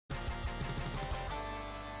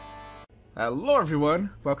Hello everyone,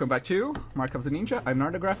 welcome back to Mark of the Ninja. I'm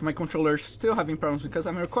Nardograph. My controller's still having problems because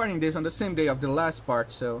I'm recording this on the same day of the last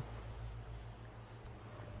part, so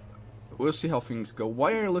we'll see how things go.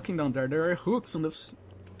 Why are you looking down there? There are hooks on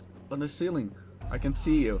the ceiling. I can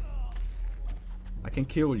see you. I can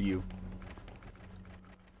kill you.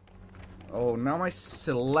 Oh, now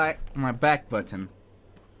my back button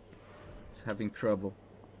is having trouble.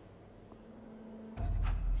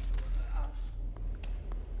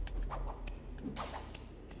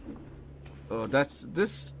 Oh, this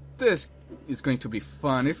is going to be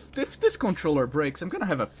fun. If this controller breaks, I'm gonna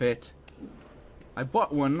have a fit. I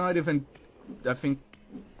bought one not even, I think,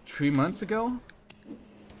 3 months ago.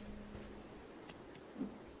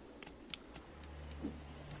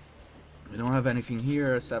 We don't have anything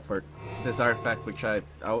here except for this artifact, which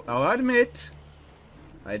I'll admit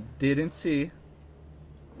I didn't see.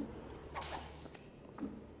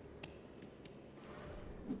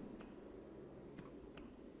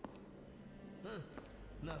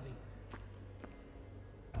 Nothing.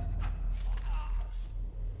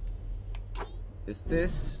 Is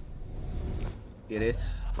this? It is.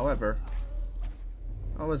 However,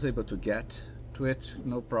 I was able to get to it,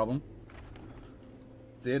 no problem.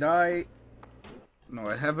 Did I? No,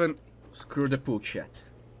 I haven't screwed the pooch yet.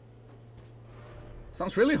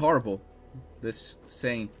 Sounds really horrible, this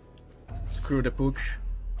saying, screw the pooch.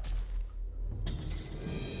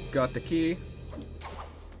 Got the key.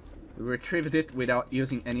 We retrieved it without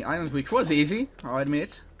using any items, which was easy, I'll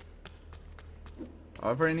admit.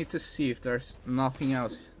 However, I need to see if there's nothing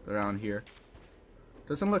else around here.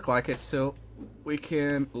 Doesn't look like it, so we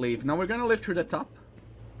can leave. Now we're gonna live through the top,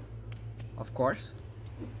 of course.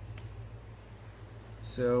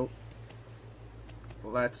 So,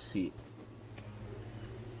 let's see.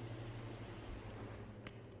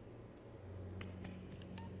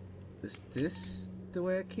 Is this the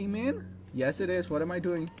way I came in? Yes, it is. What am I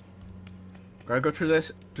doing? Gotta go through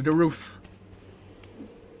this to the roof.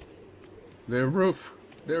 The roof.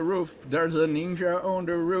 The roof. There's a ninja on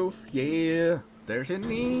the roof. Yeah. There's a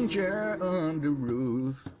ninja on the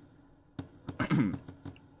roof.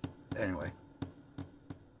 Anyway.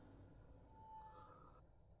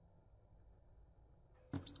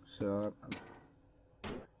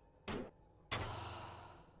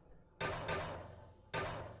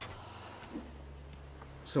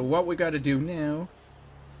 So what we gotta do now?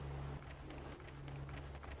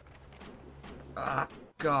 Ah,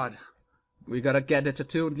 God. We gotta get the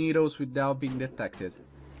tattoo needles without being detected.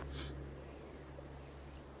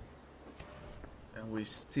 And we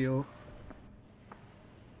still...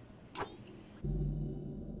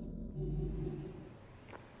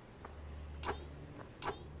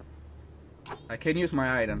 I can use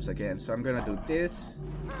my items again, so I'm gonna do this.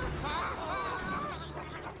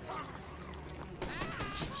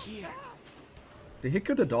 He's here. Did he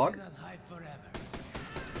kill the dog? Not hide forever.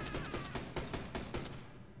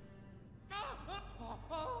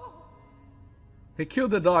 He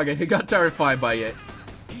killed the dog and he got terrified by it.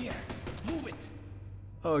 Here, move it.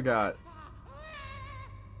 Oh God.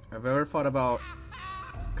 Have you ever thought about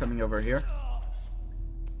coming over here?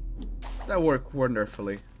 That worked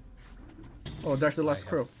wonderfully. Oh, there's the last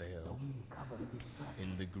crow. Failed.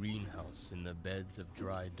 In the greenhouse, in the beds of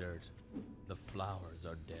dry dirt, the flowers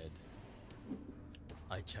are dead.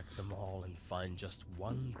 I check them all and find just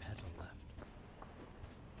one petal left.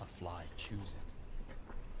 A fly chews it.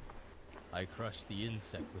 I crush the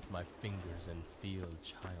insect with my fingers and feel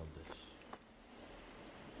childish.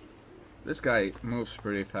 This guy moves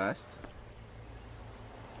pretty fast.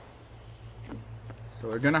 So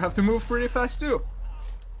we're gonna have to move pretty fast too.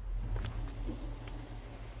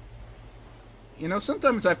 You know,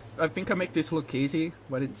 sometimes I think I make this look easy,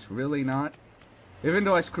 but it's really not. Even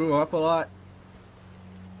though I screw up a lot,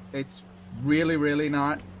 it's really, really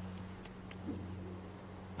not.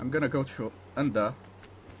 I'm gonna go through under.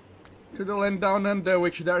 To the land down under,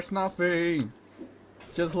 which there's nothing.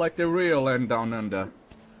 Just like the real land down under.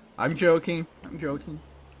 I'm joking. I'm joking.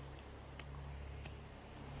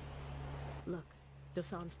 Look,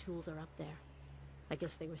 Dosan's tools are up there. I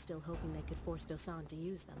guess they were still hoping they could force Dosan to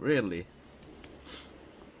use them. Really?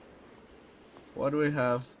 What do we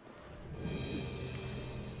have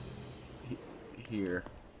here?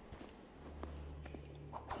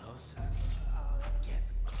 Closer. Get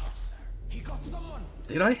closer. He got someone.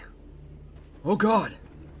 Did I? Oh God!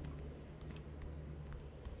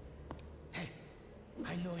 Hey,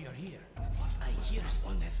 I know you're here. I hear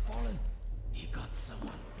one has fallen. He got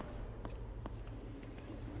someone.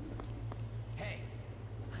 Hey,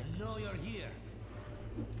 I know you're here.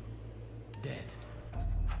 Dead.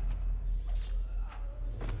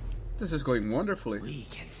 This is going wonderfully. We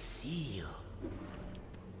can see you.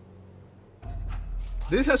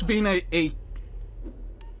 This has been a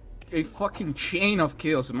fucking chain of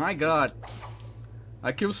kills. My god.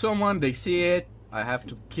 I kill someone, they see it, I have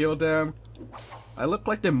to kill them. I look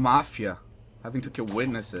like the mafia, having to kill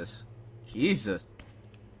witnesses. Jesus.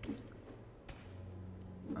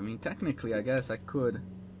 I mean, technically, I guess I could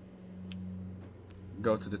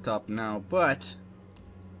go to the top now, but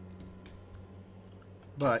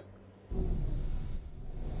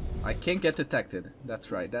I can't get detected.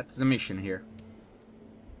 That's right, that's the mission here.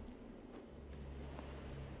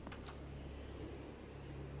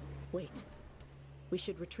 Wait. We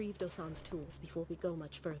should retrieve Dosan's tools before we go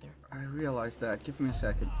much further. I realize that. Give me a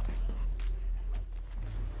second.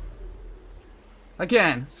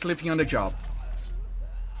 Again, sleeping on the job.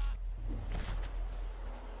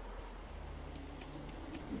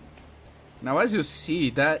 Now, as you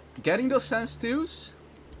see, that getting those sense tools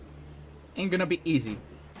ain't gonna be easy.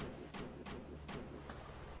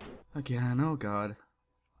 Again, oh god.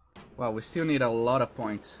 Wow, we still need a lot of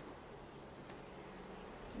points.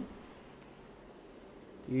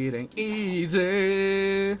 It ain't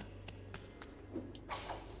easy.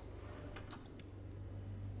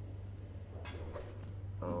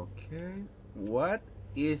 Okay, what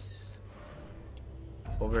is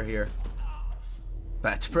over here?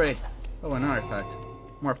 Bat spray. Oh, an artifact.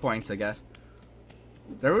 More points, I guess.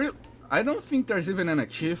 I don't think there's even an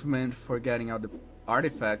achievement for getting out the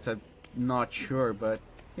artifacts. I'm not sure, but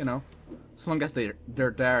you know, as long as they're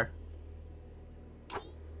there.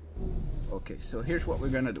 Okay, so here's what we're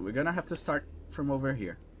gonna do. We're gonna have to start from over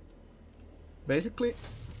here. Basically,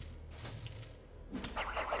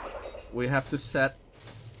 we have to set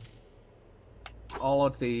all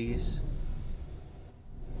of these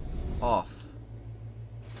off.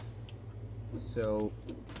 So,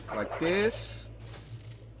 like this.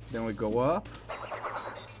 Then we go up.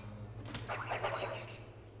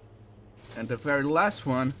 And the very last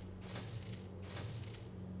one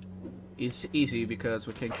is easy because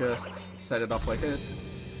we can just set it up like this.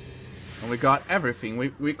 And we got everything.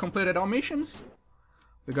 We completed our missions.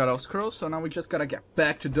 We got our scrolls, so now we just gotta get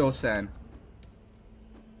back to Dosan.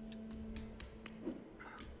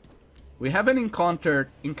 We haven't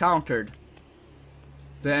encountered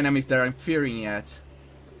the enemies that I'm fearing yet.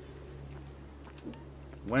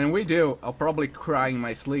 When we do, I'll probably cry in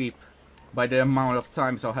my sleep by the amount of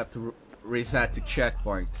times I'll have to reset to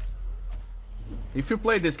checkpoint. If you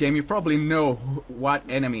play this game, you probably know what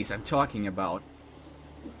enemies I'm talking about.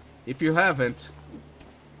 If you haven't,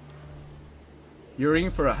 you're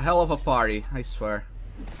in for a hell of a party, I swear.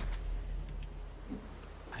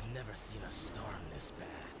 I've never seen a storm this bad.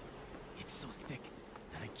 It's so thick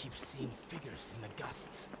that I keep seeing figures in the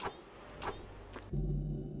gusts.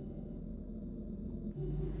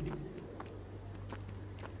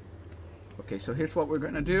 Okay, so here's what we're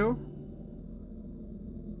gonna do.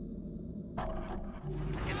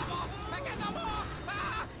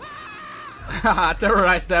 Haha,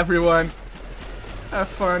 terrorized everyone. Have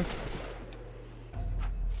fun.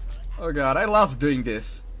 Oh god, I love doing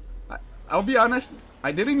this. I'll be honest,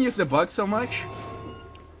 I didn't use the bugs so much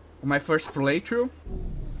on my first playthrough.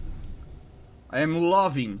 I am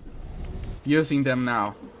loving using them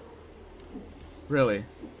now. Really.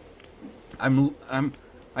 I'm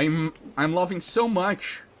loving so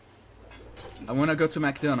much. I wanna go to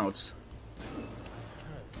McDonald's.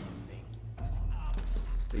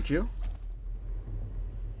 Did you?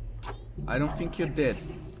 I don't think you did.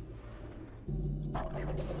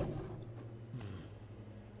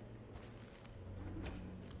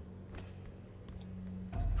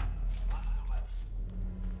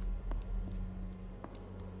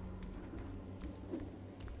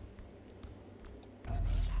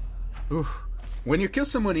 Oof. When you kill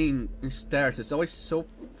someone in stairs, it's always so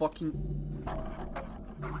fucking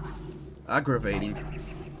aggravating.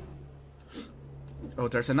 Oh,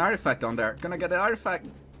 there's an artifact on there. Gonna get the artifact.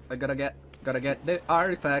 I gotta get the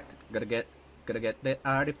artifact. Gotta get the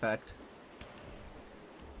artifact.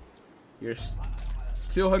 You're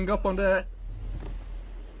still hung up on that?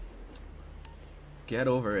 Get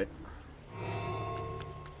over it.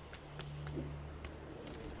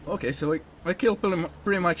 Okay, so I killed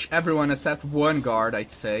pretty much everyone except one guard,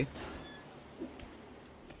 I'd say.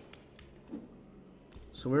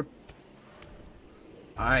 So we're...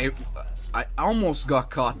 I almost got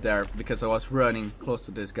caught there because I was running close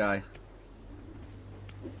to this guy.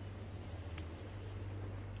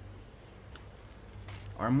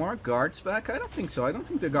 Are more guards back? I don't think so. I don't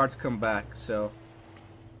think the guards come back, so...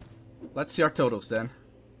 Let's see our totals then.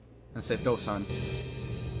 And save Dosan.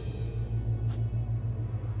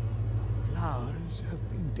 Flowers have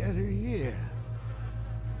been dead a year.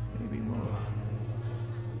 Maybe more.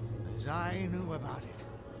 As I knew about it.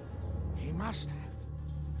 He must have.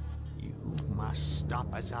 You must stop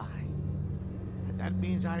Azai. And that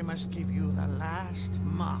means I must give you the last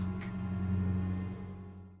mark.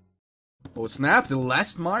 Oh snap, the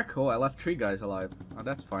last mark? Oh, I left 3 guys alive. Oh,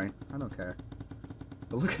 that's fine. I don't care.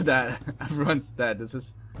 But look at that. Everyone's dead. This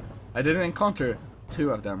is... I didn't encounter 2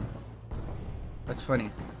 of them. That's funny.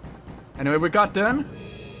 Anyway, we got done.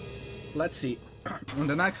 Let's see. In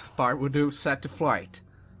the next part, we'll do Set to Flight,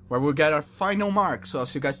 where we'll get our final mark. So I'll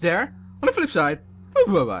see you guys there. On the flip side,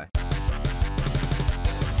 bye-bye.